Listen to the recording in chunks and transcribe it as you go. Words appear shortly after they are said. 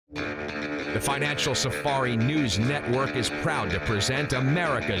The Financial Safari News Network is proud to present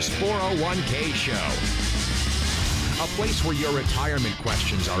America's 401k Show. A place where your retirement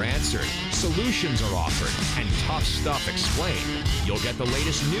questions are answered, solutions are offered, and tough stuff explained. You'll get the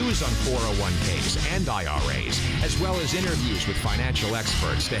latest news on 401ks and IRAs, as well as interviews with financial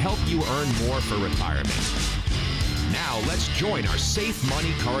experts to help you earn more for retirement. Now let's join our Safe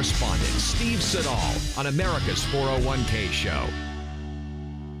Money correspondent, Steve Siddall, on America's 401k Show.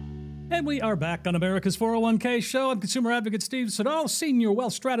 And we are back on America's 401k Show. I'm consumer advocate Steve Siddall. Senior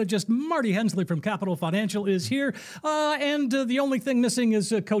wealth strategist Marty Hensley from Capital Financial is here. And the only thing missing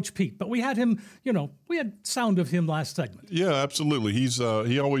is Coach Pete. But we had him, we had sound of him last segment. Yeah, absolutely.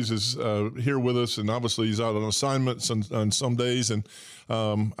 He always is here with us, and obviously he's out on assignments on some days. And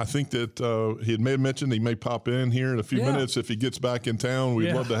I think that he may have mentioned he may pop in here in a few minutes if he gets back in town.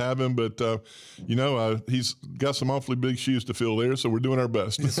 We'd love to have him. But, he's got some awfully big shoes to fill there, so we're doing our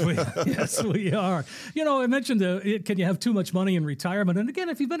best. Yes, we are. I mentioned, can you have too much money in retirement? And again,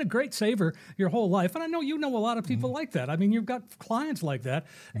 if you've been a great saver your whole life, and I know a lot of people like that. I mean, you've got clients like that,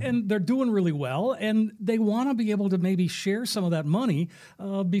 and they're doing really well, and they want to be able to maybe share some of that money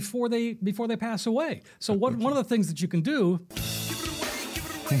before they pass away. So one of the things that you can do.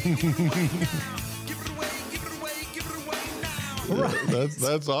 Right.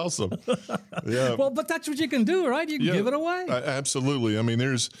 That's awesome. Yeah. Well, but that's what you can do, right? You can give it away. Absolutely. I mean,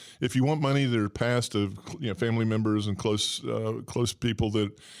 if you want money that are passed to family members and close people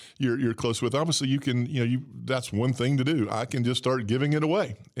that you're close with, obviously you can that's one thing to do. I can just start giving it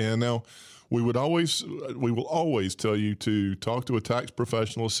away. And now we will always tell you to talk to a tax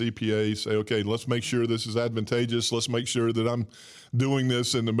professional, CPA, say, okay, let's make sure this is advantageous. Let's make sure that I'm doing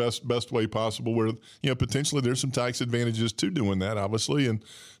this in the best way possible, where, potentially there's some tax advantages to doing that, obviously. And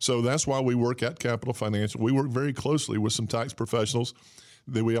so that's why we work at Capital Financial. We work very closely with some tax professionals.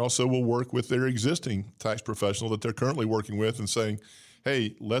 That we also will work with their existing tax professional that they're currently working with and saying,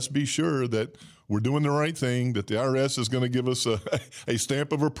 hey, let's be sure that we're doing the right thing, that the IRS is going to give us a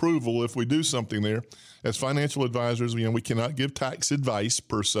stamp of approval if we do something there. As financial advisors, we cannot give tax advice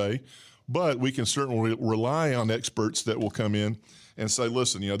per se, but we can certainly rely on experts that will come in and say,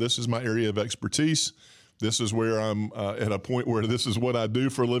 listen, this is my area of expertise. This is where I'm at a point where this is what I do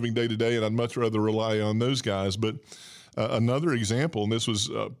for a living day to day, and I'd much rather rely on those guys. But another example, and this was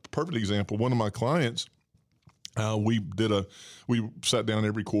a perfect example, one of my clients, we sat down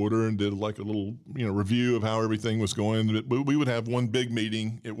every quarter and did like a little, review of how everything was going. But we would have one big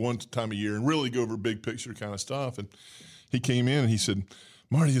meeting at one time a year and really go over big picture kind of stuff. And he came in and he said,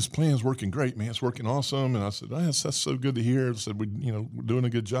 Marty, this plan's working great, man. It's working awesome. And I said, that's so good to hear. I said, we're doing a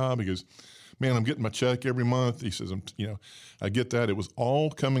good job. He goes, man, I'm getting my check every month. He says, I get that. It was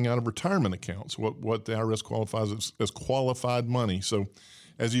all coming out of retirement accounts, what the IRS qualifies as qualified money. So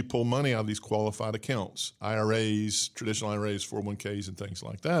as you pull money out of these qualified accounts, IRAs, traditional IRAs, 401ks, and things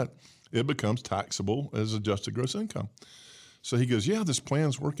like that, it becomes taxable as adjusted gross income. So he goes, this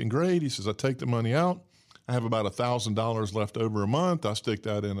plan's working great. He says, I take the money out. I have about $1,000 left over a month. I stick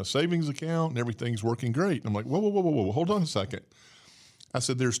that in a savings account and everything's working great. And I'm like, whoa, hold on a second. I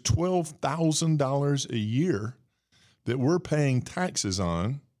said, there's $12,000 a year that we're paying taxes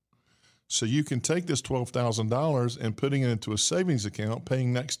on. So you can take this $12,000 and putting it into a savings account,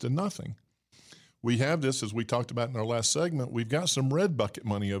 paying next to nothing. We have this, as we talked about in our last segment, we've got some red bucket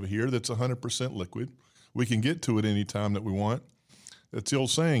money over here that's 100% liquid. We can get to it any time that we want. It's the old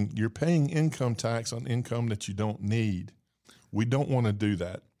saying, you're paying income tax on income that you don't need. We don't want to do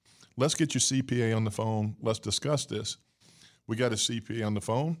that. Let's get your CPA on the phone. Let's discuss this. We got a CPA on the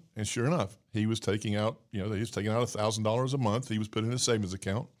phone, and sure enough, he was taking out, $1,000 a month. He was putting in a savings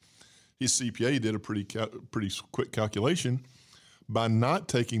account. His CPA did a pretty quick calculation. By not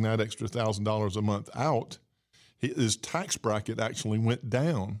taking that extra $1,000 a month out, his tax bracket actually went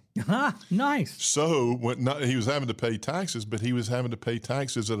down. Nice. So he was having to pay taxes, but he was having to pay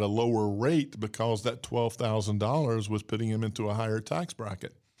taxes at a lower rate because that $12,000 was putting him into a higher tax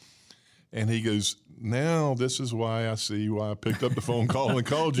bracket. And he goes, now this is why I see why I picked up the phone call and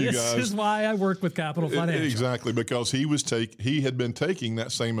called you guys. This is why I work with Capital Financial. Exactly, because he had been taking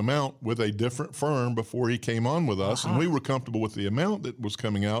that same amount with a different firm before he came on with us, and we were comfortable with the amount that was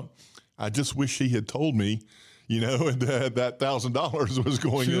coming out. I just wish he had told me, and that $1,000 was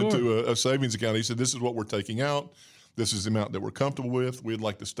going into a savings account. He said, this is what we're taking out. This is the amount that we're comfortable with. We'd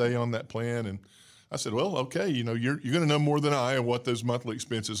like to stay on that plan. And I said, well, okay, you're going to know more than I and what those monthly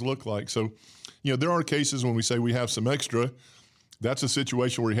expenses look like. So, there are cases when we say we have some extra, that's a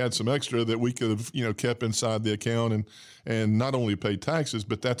situation where he had some extra that we could have, kept inside the account and not only paid taxes,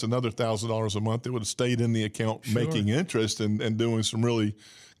 but that's another $1,000 a month that would have stayed in the account making interest and doing some really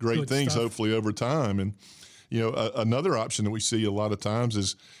great Good things, stuff. hopefully over time. And, another option that we see a lot of times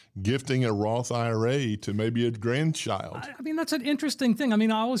is gifting a Roth IRA to maybe a grandchild. I mean, that's an interesting thing. I mean,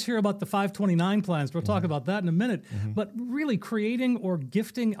 I always hear about the 529 plans. We'll talk about that in a minute. But really creating or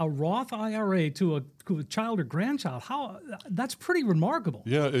gifting a Roth IRA to a child or grandchild, that's pretty remarkable.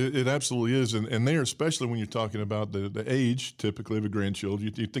 Yeah, it absolutely is. And there, especially when you're talking about the age typically of a grandchild,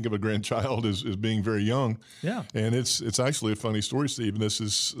 you think of a grandchild as being very young. Yeah. And it's actually a funny story, Steve. And this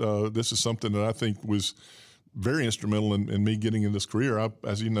is something that I think was very instrumental in me getting in this career.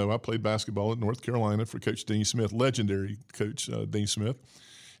 As you know, I played basketball at North Carolina for Coach Dean Smith, legendary Coach Dean Smith.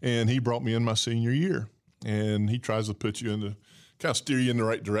 And he brought me in my senior year. And he tries to put you kind of steer you in the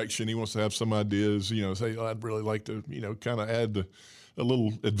right direction. He wants to have some ideas, say, I'd really like to, kind of add a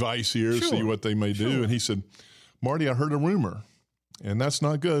little advice here, see what they may do. And he said, Marty, I heard a rumor. And that's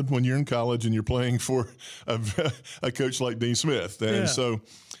not good when you're in college and you're playing for a coach like Dean Smith. And so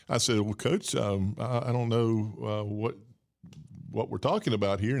I said, well, Coach, I don't know what we're talking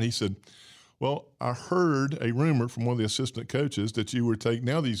about here. And he said, well, I heard a rumor from one of the assistant coaches that you were taking –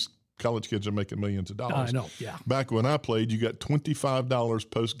 now these college kids are making millions of dollars. I know, yeah. Back when I played, you got $25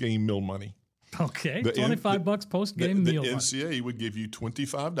 post-game meal money. Okay, $25 post-game meal money. The NCAA would give you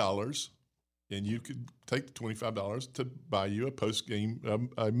 $25, and you could take the $25 to buy you a post-game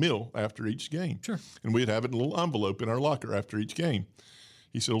meal after each game. Sure. And we'd have it in a little envelope in our locker after each game.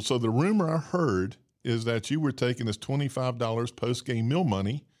 He said, well, so the rumor I heard is that you were taking this $25 post-game meal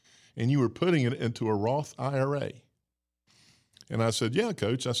money and you were putting it into a Roth IRA. And I said, yeah,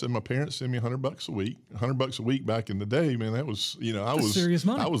 Coach. I said, my parents send me $100 a week. $100 a week back in the day, man, that was, serious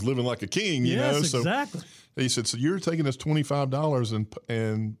money. I was living like a king, you know. Yes, exactly. So he said, so you're taking this $25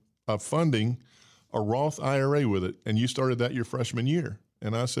 and funding a Roth IRA with it, and you started that your freshman year.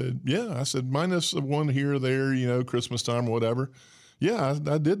 And I said, yeah. I said, minus one here or there, Christmas time or whatever. Yeah,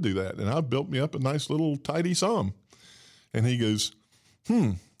 I did do that, and I built me up a nice little tidy sum. And he goes,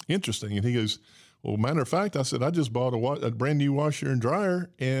 interesting. And he goes, well, matter of fact, I said, I just bought a brand new washer and dryer,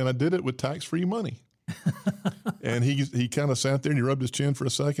 and I did it with tax-free money. And he kind of sat there and he rubbed his chin for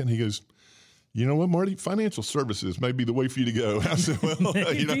a second. He goes, you know what, Marty? Financial services may be the way for you to go. I said, well,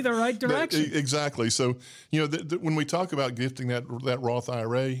 be the right direction. Exactly. So, when we talk about gifting that Roth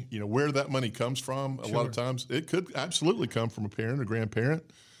IRA, where that money comes from, a lot of times it could absolutely come from a parent or grandparent.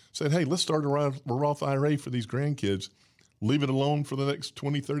 Said, hey, let's start a Roth IRA for these grandkids. Leave it alone for the next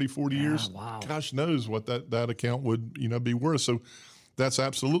 20, 30, 40 years. Wow. Gosh knows what that account would, be worth. So that's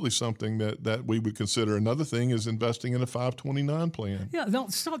absolutely something that we would consider. Another thing is investing in a 529 plan. Yeah,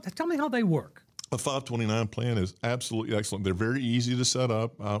 tell me how they work. A 529 plan is absolutely excellent. They're very easy to set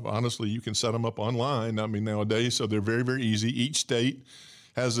up. Honestly, you can set them up online. I mean, nowadays, so they're very, very easy. Each state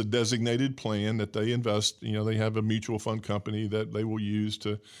has a designated plan that they invest. They have a mutual fund company that they will use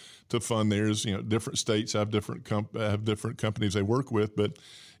to fund theirs. Different states have different companies they work with, but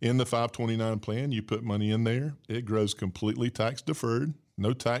in the 529 plan, you put money in there. It grows completely tax deferred,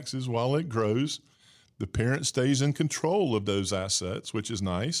 no taxes while it grows. The parent stays in control of those assets, which is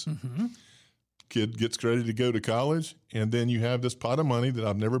nice. Mm-hmm. Kid gets ready to go to college, and then you have this pot of money that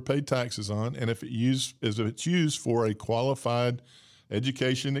I've never paid taxes on, and if it's used for a qualified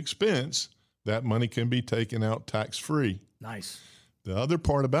education expense, that money can be taken out tax-free. Nice. The other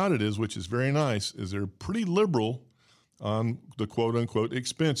part about it is, which is very nice, is they're pretty liberal on the quote-unquote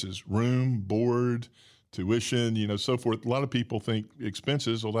expenses, room, board, tuition, so forth. A lot of people think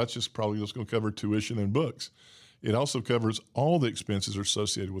expenses, well, that's probably just going to cover tuition and books. It also covers all the expenses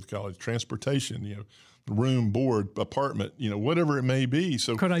associated with college, transportation, room, board, apartment, whatever it may be.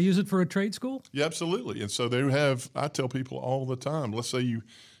 So could I use it for a trade school? Yeah, absolutely. And so I tell people all the time, let's say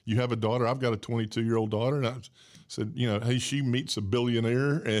you have a daughter. I've got a 22-year-old daughter, and I said, hey, she meets a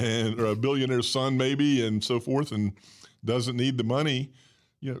billionaire or a billionaire's son maybe and so forth and doesn't need the money.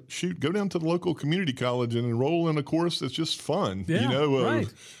 Go down to the local community college and enroll in a course that's just fun. Right.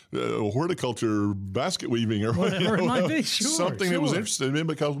 Horticulture, basket weaving, or whatever it might be. Sure, something that was interested in,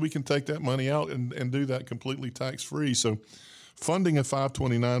 because we can take that money out and do that completely tax free. So, funding a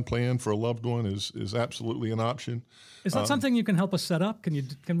 529 plan for a loved one is absolutely an option. Is that something you can help us set up? Can we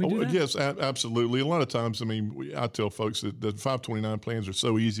do that? Yes, absolutely. A lot of times, I tell folks that the 529 plans are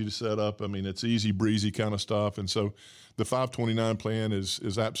so easy to set up. I mean, it's easy breezy kind of stuff. And so the 529 plan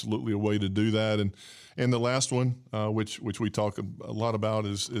is absolutely a way to do that. And the last one, which we talk a lot about,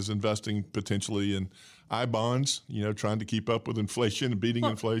 is investing potentially in I-bonds, trying to keep up with inflation and beating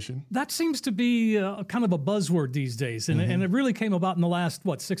inflation. That seems to be kind of a buzzword these days, and it really came about in the last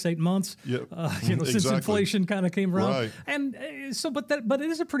 6-8 months. Yep. Since inflation kind of came around, right. And but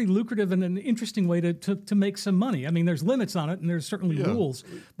it is a pretty lucrative and an interesting way to make some money. I mean, there's limits on it, and there's certainly rules,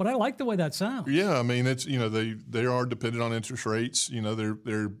 but I like the way that sounds. Yeah, I mean, it's they are dependent on interest rates.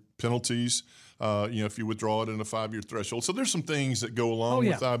 They're penalties. If you withdraw it in a 5-year threshold. So there's some things that go along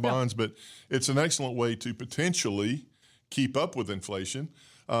with I-bonds, but it's an excellent way to potentially keep up with inflation.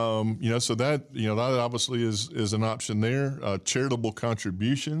 So that obviously is an option there. Charitable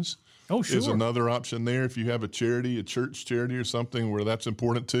contributions is another option there. If you have a charity, a church charity or something where that's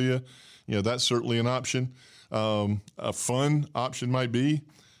important to you, that's certainly an option. A fun option might be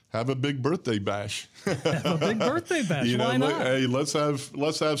have a big birthday bash. Have a big birthday bash. Why not? Hey, let's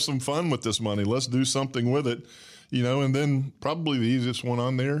have some fun with this money. Let's do something with it. And then probably the easiest one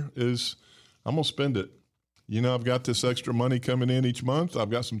on there is I'm going to spend it. I've got this extra money coming in each month. I've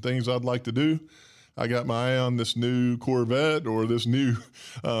got some things I'd like to do. I got my eye on this new Corvette or this new,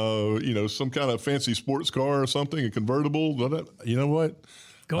 some kind of fancy sports car or something, a convertible. You know what?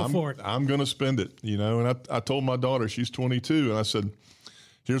 Go for it. I'm going to spend it, And I told my daughter, she's 22, and I said,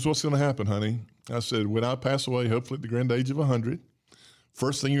 here's what's going to happen, honey. I said, when I pass away, hopefully at the grand age of 100,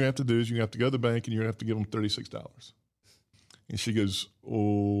 first thing you have to do is you have to go to the bank and you have to give them $36. And she goes,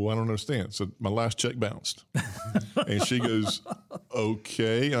 oh, I don't understand. So my last check bounced. And she goes,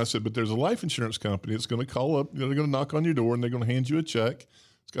 okay. And I said, but there's a life insurance company that's going to call up. They're going to knock on your door and they're going to hand you a check.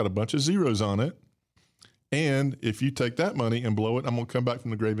 It's got a bunch of zeros on it. And if you take that money and blow it, I'm going to come back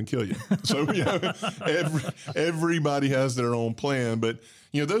from the grave and kill you. So, everybody has their own plan. But,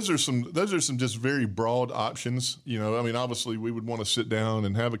 those are some just very broad options. Obviously we would want to sit down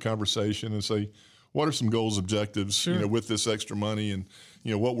and have a conversation and say, what are some goals, objectives, with this extra money and,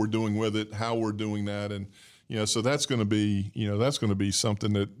 what we're doing with it, how we're doing that. And, so that's going to be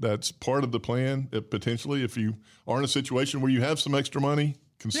something that's part of the plan. Potentially, if you are in a situation where you have some extra money,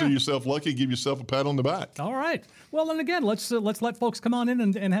 consider yourself lucky, give yourself a pat on the back. All right. Well, then again, let's let folks come on in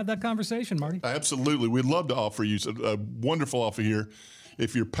and have that conversation, Marty. Absolutely. We'd love to offer you a wonderful offer here.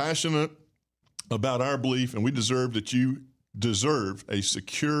 If you're passionate about our belief, and we deserve that you deserve a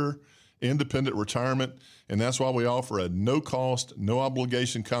secure, independent retirement, and that's why we offer a no-cost,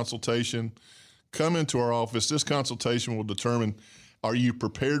 no-obligation consultation. Come into our office. This consultation will determine, are you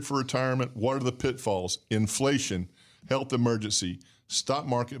prepared for retirement? What are the pitfalls? Inflation, health emergency, stock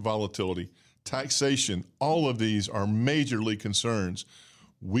market volatility, taxation, all of these are majorly concerns.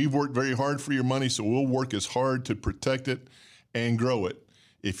 We've worked very hard for your money, so we'll work as hard to protect it and grow it.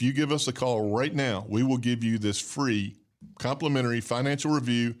 If you give us a call right now, we will give you this free complimentary financial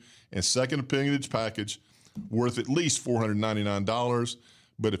review and second opinion package worth at least $499.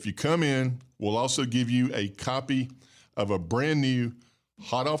 But if you come in, we'll also give you a copy of a brand new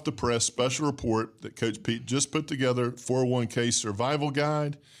hot off the press special report that Coach Pete just put together, 401k survival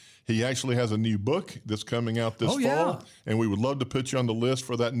guide. He actually has a new book that's coming out this fall, and we would love to put you on the list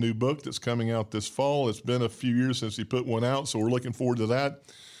for that new book that's coming out this fall. It's been a few years since he put one out, so we're looking forward to that.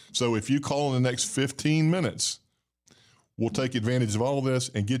 So if you call in the next 15 minutes, we'll take advantage of all this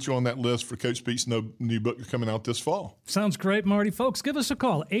and get you on that list for Coach Pete's new book coming out this fall. Sounds great, Marty. Folks, give us a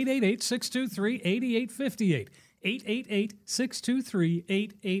call, 888-623-8858.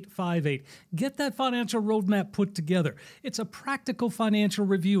 888-623-8858. Get that financial roadmap put together. It's a practical financial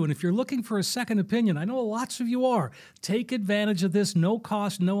review, and if you're looking for a second opinion, I know lots of you are, take advantage of this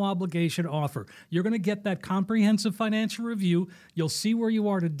no-cost, no-obligation offer. You're going to get that comprehensive financial review. You'll see where you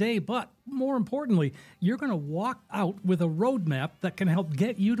are today, but more importantly, you're going to walk out with a roadmap that can help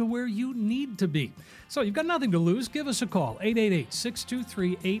get you to where you need to be. So you've got nothing to lose. Give us a call,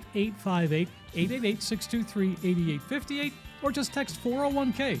 888-623-8858, 888-623-8858, or just text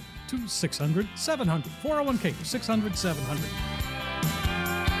 401k to 600-700, 401k to 600-700.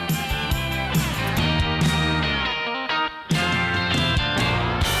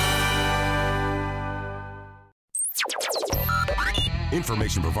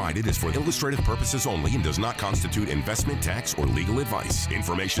 Information provided is for illustrative purposes only and does not constitute investment, tax, or legal advice.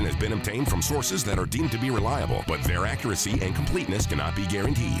 Information has been obtained from sources that are deemed to be reliable, but their accuracy and completeness cannot be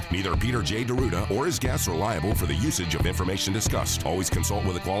guaranteed. Neither Peter J. D'Arruda or his guests are liable for the usage of information discussed. Always consult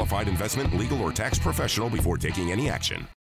with a qualified investment, legal, or tax professional before taking any action.